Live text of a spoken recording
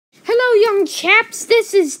Chaps,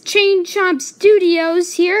 this is Chain Chomp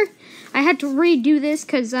Studios here. I had to redo this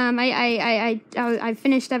because I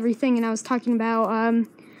finished everything and I was talking about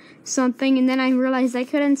something, and then I realized I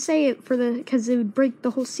couldn't say it because it would break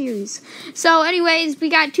the whole series. So anyways, we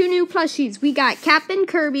got two new plushies. We got Captain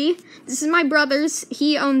Kirby. This is my brother's.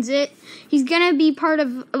 He owns it. He's gonna be part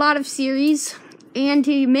of a lot of series, and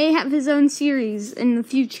he may have his own series in the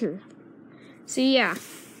future. So yeah,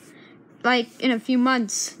 like in a few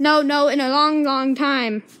months. No, in a long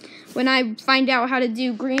time. When I find out how to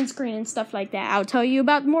do green screen and stuff like that, I'll tell you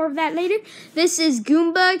about more of that later. This is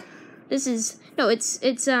Goomba. This is forgot.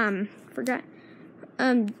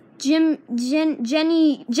 Jenny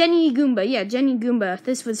Goomba. Yeah, Jenny Goomba.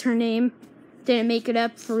 This was her name. Didn't make it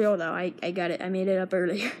up for real though. I got it. I made it up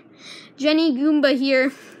earlier. Jenny Goomba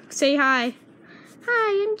here. Say hi.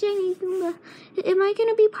 Hi, I'm Jenny Goomba. Am I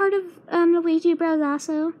gonna be part of Luigi Bros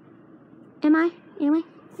also? Am I?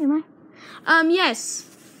 Yes.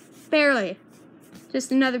 Barely.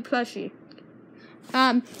 Just another plushie.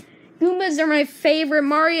 Goombas are my favorite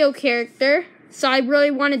Mario character. So I really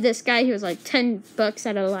wanted this guy. He was like $10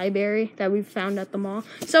 at a library that we found at the mall.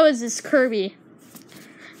 So is this Kirby.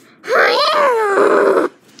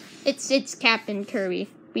 It's Captain Kirby.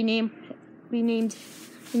 We named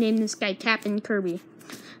this guy Captain Kirby.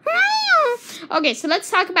 Okay, so let's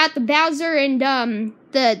talk about the Bowser and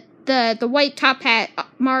the white top hat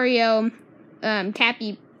Mario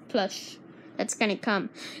Cappy plush that's gonna come.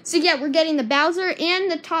 So yeah, we're getting the Bowser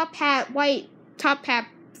and the top hat, white top hat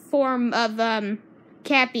form of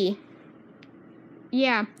Cappy.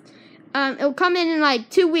 Yeah. It'll come in like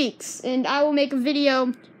 2 weeks, and I will make a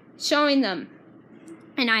video showing them.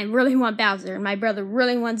 And I really want Bowser, and my brother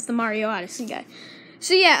really wants the Mario Odyssey guy.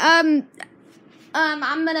 So yeah, and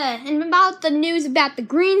about the news about the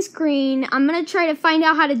green screen, I'm gonna try to find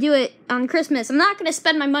out how to do it on Christmas. I'm not gonna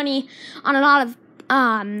spend my money on a lot of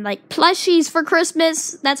like plushies for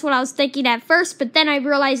Christmas. That's what I was thinking at first, but then I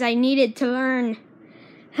realized I needed to learn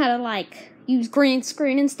how to like use green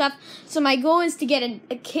screen and stuff. So my goal is to get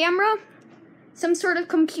a camera, some sort of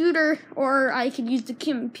computer, or I could use the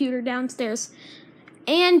computer downstairs,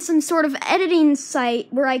 and some sort of editing site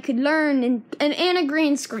where I could learn and a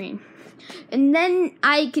green screen. And then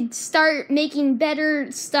I could start making better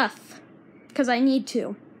stuff, because I need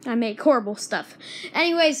to. I make horrible stuff.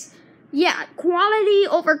 Anyways, yeah, quality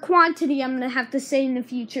over quantity, I'm going to have to say in the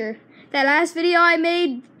future. That last video I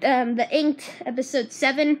made, the Inked episode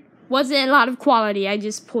 7, wasn't a lot of quality. I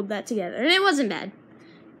just pulled that together, and it wasn't bad.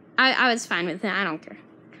 I was fine with it. I don't care.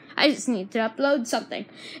 I just need to upload something.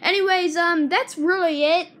 Anyways, that's really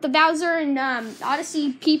it. The Bowser and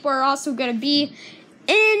Odyssey people are also going to be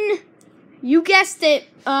in, you guessed it,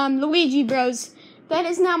 Luigi Bros. That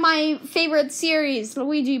is now my favorite series,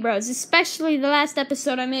 Luigi Bros. Especially the last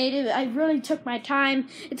episode I made. I really took my time.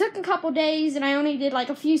 It took a couple days, and I only did like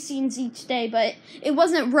a few scenes each day, but it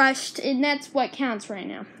wasn't rushed, and that's what counts right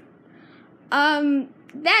now.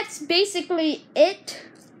 That's basically it.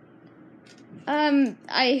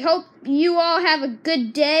 I hope you all have a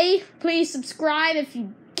good day. Please subscribe if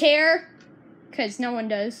you care, because no one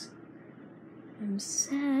does. I'm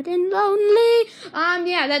sad and lonely.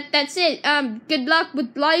 Yeah, that's it. Good luck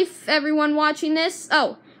with life, everyone watching this.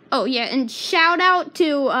 Oh, yeah, and shout out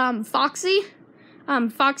to, Foxy.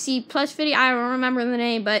 Foxy Plush Video. I don't remember the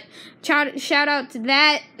name, but shout out to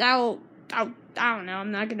that. I don't know.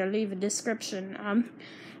 I'm not gonna leave a description.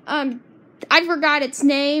 I forgot its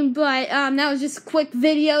name, but, that was just a quick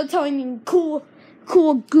video telling you cool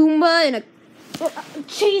Goomba and a,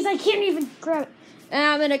 jeez, I can't even grab it.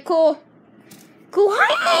 And a cool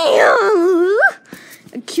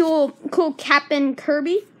Captain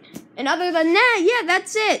Kirby. And other than that, yeah,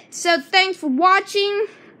 that's it. So thanks for watching.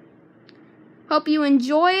 Hope you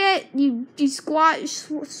enjoy it. You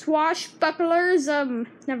swashbucklers.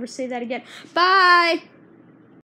 Never say that again. Bye.